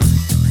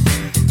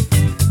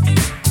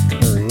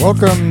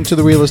Welcome to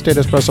the Real Estate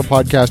Espresso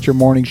Podcast, your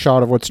morning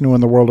shot of what's new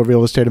in the world of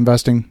real estate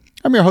investing.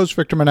 I'm your host,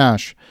 Victor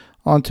Menashe.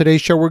 On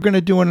today's show, we're going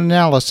to do an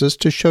analysis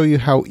to show you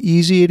how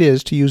easy it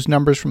is to use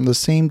numbers from the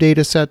same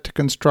data set to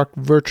construct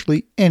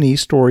virtually any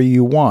story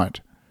you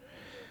want.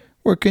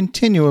 We're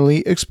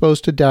continually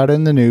exposed to data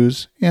in the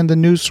news, and the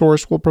news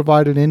source will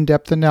provide an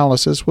in-depth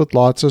analysis with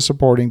lots of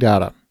supporting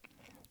data.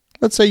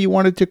 Let's say you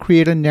wanted to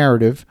create a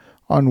narrative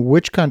on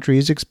which country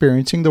is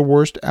experiencing the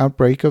worst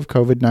outbreak of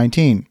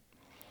COVID-19.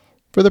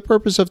 For the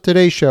purpose of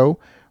today's show,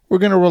 we're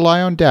going to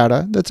rely on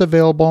data that's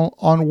available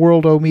on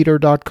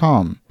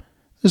worldometer.com.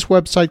 This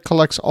website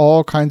collects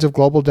all kinds of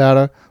global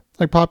data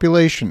like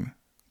population,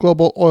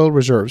 global oil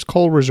reserves,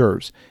 coal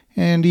reserves,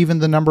 and even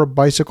the number of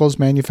bicycles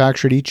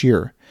manufactured each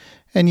year.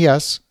 And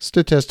yes,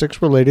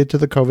 statistics related to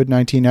the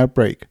COVID-19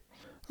 outbreak.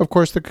 Of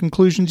course, the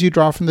conclusions you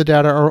draw from the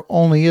data are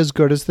only as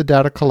good as the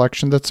data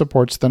collection that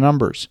supports the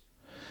numbers.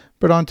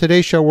 But on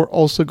today's show, we're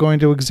also going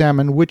to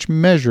examine which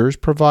measures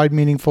provide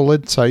meaningful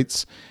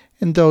insights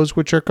and those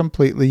which are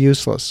completely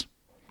useless.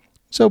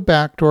 So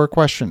back to our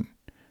question.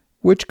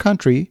 Which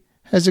country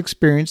has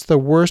experienced the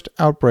worst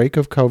outbreak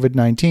of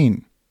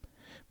COVID-19?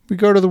 If we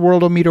go to the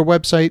Worldometer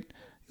website,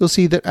 you'll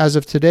see that as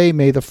of today,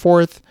 May the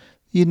 4th,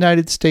 the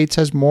United States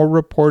has more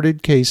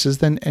reported cases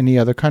than any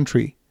other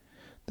country.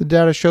 The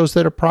data shows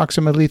that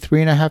approximately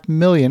 3.5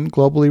 million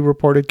globally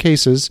reported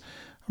cases,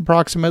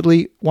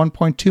 approximately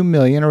 1.2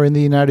 million are in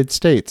the United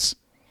States.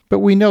 But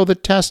we know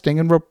that testing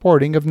and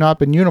reporting have not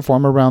been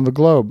uniform around the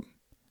globe.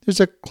 There's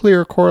a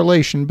clear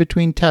correlation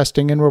between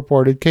testing and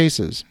reported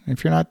cases.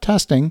 If you're not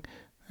testing,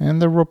 then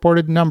the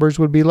reported numbers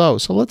would be low.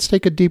 So let's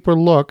take a deeper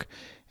look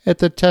at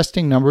the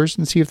testing numbers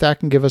and see if that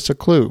can give us a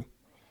clue.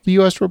 The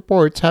U.S.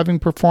 reports having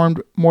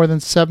performed more than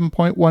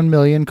 7.1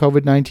 million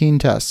COVID-19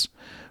 tests,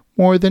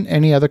 more than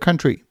any other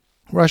country.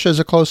 Russia is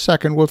a close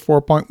second with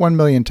 4.1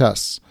 million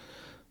tests.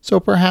 So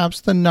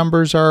perhaps the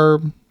numbers are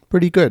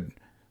pretty good.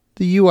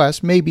 The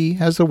U.S. maybe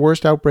has the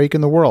worst outbreak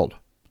in the world.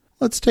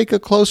 Let's take a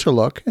closer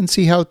look and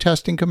see how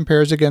testing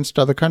compares against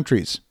other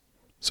countries.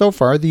 So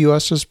far, the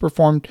U.S. has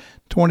performed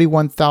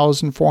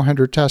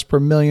 21,400 tests per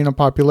million of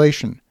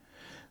population.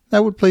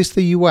 That would place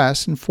the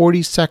U.S. in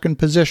 42nd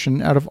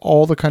position out of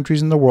all the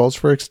countries in the world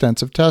for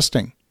extensive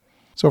testing.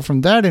 So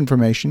from that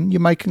information, you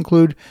might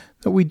conclude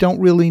that we don't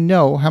really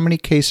know how many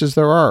cases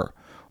there are,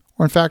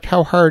 or in fact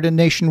how hard a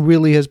nation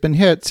really has been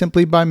hit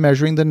simply by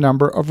measuring the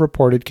number of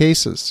reported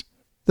cases.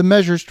 The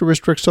measures to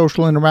restrict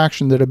social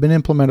interaction that have been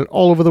implemented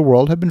all over the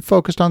world have been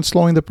focused on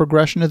slowing the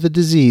progression of the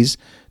disease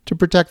to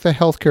protect the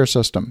healthcare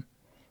system.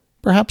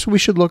 Perhaps we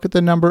should look at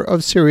the number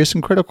of serious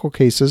and critical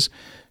cases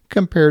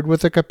compared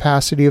with the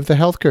capacity of the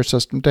healthcare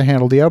system to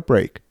handle the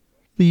outbreak.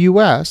 The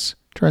U.S.,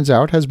 turns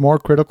out, has more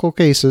critical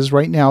cases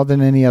right now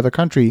than any other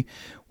country,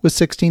 with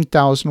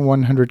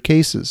 16,100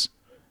 cases.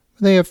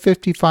 They have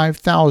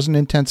 55,000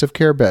 intensive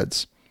care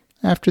beds.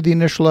 After the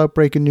initial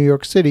outbreak in New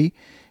York City,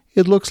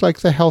 it looks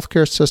like the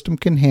healthcare system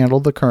can handle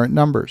the current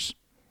numbers.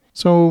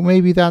 So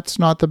maybe that's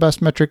not the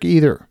best metric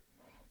either.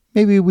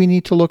 Maybe we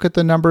need to look at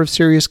the number of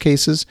serious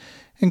cases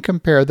and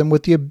compare them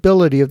with the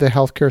ability of the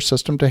healthcare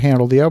system to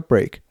handle the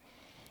outbreak.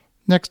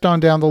 Next on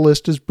down the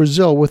list is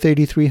Brazil with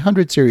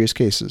 8,300 serious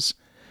cases.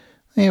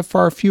 They have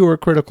far fewer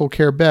critical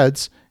care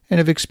beds and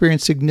have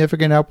experienced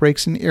significant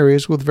outbreaks in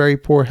areas with very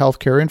poor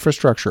healthcare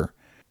infrastructure.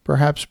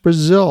 Perhaps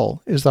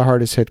Brazil is the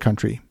hardest hit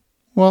country.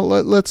 Well,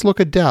 let's look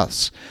at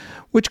deaths.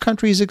 Which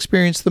countries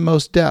experience the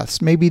most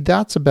deaths? Maybe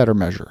that's a better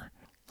measure.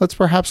 Let's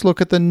perhaps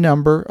look at the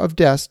number of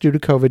deaths due to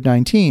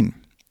COVID-19.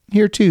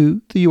 Here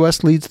too, the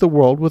U.S. leads the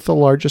world with the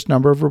largest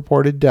number of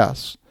reported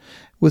deaths,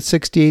 with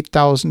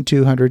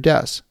 68,200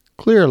 deaths.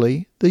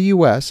 Clearly, the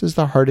U.S. is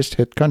the hardest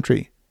hit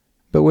country.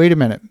 But wait a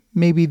minute,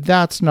 maybe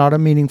that's not a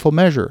meaningful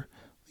measure.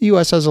 The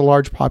U.S. has a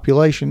large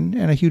population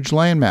and a huge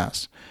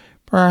landmass.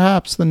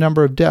 Perhaps the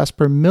number of deaths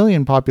per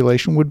million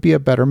population would be a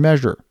better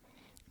measure.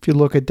 If you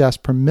look at deaths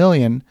per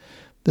million,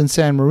 then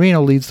San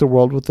Marino leads the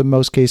world with the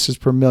most cases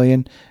per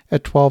million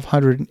at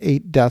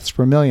 1,208 deaths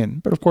per million.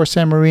 But of course,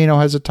 San Marino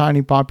has a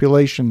tiny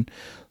population,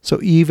 so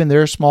even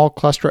their small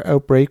cluster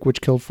outbreak,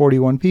 which killed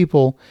 41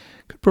 people,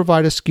 could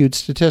provide a skewed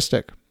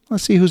statistic.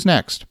 Let's see who's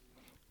next.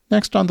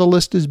 Next on the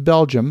list is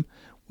Belgium,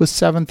 with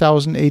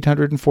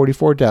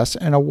 7,844 deaths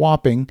and a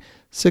whopping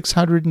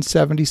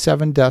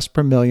 677 deaths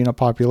per million of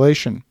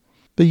population.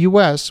 The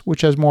U.S.,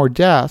 which has more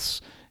deaths,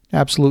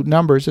 absolute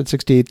numbers at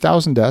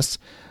 68,000 deaths,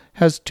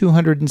 has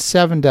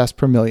 207 deaths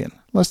per million,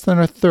 less than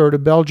a third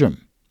of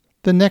Belgium.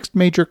 The next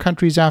major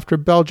countries after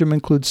Belgium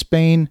include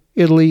Spain,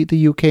 Italy,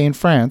 the UK, and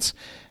France,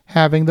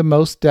 having the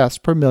most deaths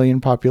per million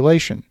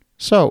population.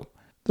 So,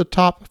 the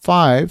top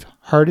 5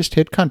 hardest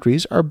hit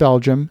countries are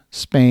Belgium,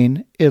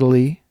 Spain,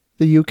 Italy,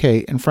 the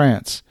UK, and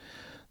France.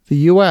 The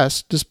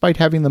US, despite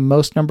having the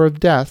most number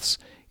of deaths,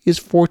 is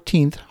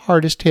 14th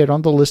hardest hit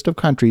on the list of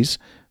countries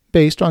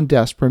based on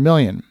deaths per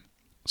million.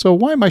 So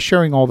why am I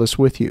sharing all this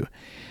with you?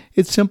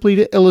 It's simply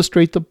to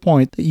illustrate the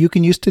point that you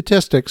can use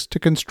statistics to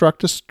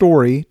construct a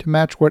story to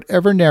match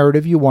whatever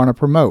narrative you want to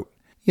promote.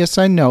 Yes,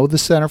 I know the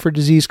Center for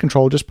Disease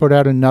Control just put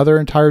out another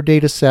entire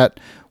data set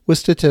with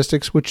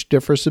statistics which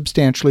differ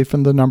substantially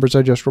from the numbers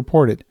I just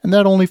reported, and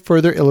that only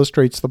further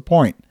illustrates the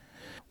point.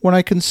 When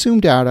I consume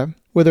data,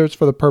 whether it's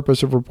for the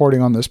purpose of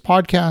reporting on this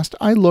podcast,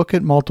 I look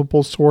at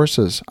multiple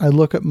sources. I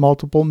look at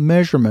multiple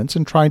measurements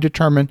and try and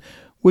determine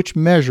which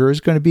measure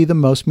is going to be the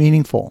most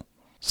meaningful.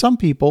 Some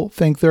people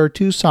think there are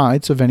two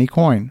sides of any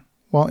coin,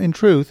 while in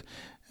truth,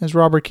 as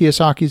Robert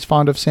Kiyosaki is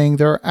fond of saying,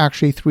 there are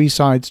actually three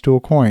sides to a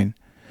coin.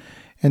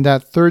 And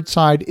that third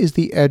side is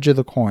the edge of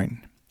the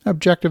coin.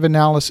 Objective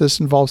analysis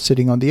involves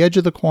sitting on the edge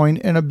of the coin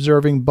and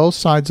observing both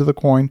sides of the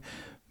coin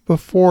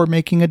before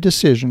making a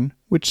decision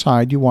which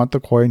side you want the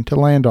coin to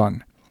land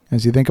on.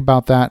 As you think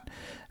about that,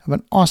 have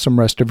an awesome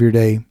rest of your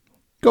day.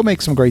 Go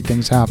make some great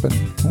things happen.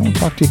 We'll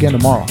talk to you again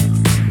tomorrow.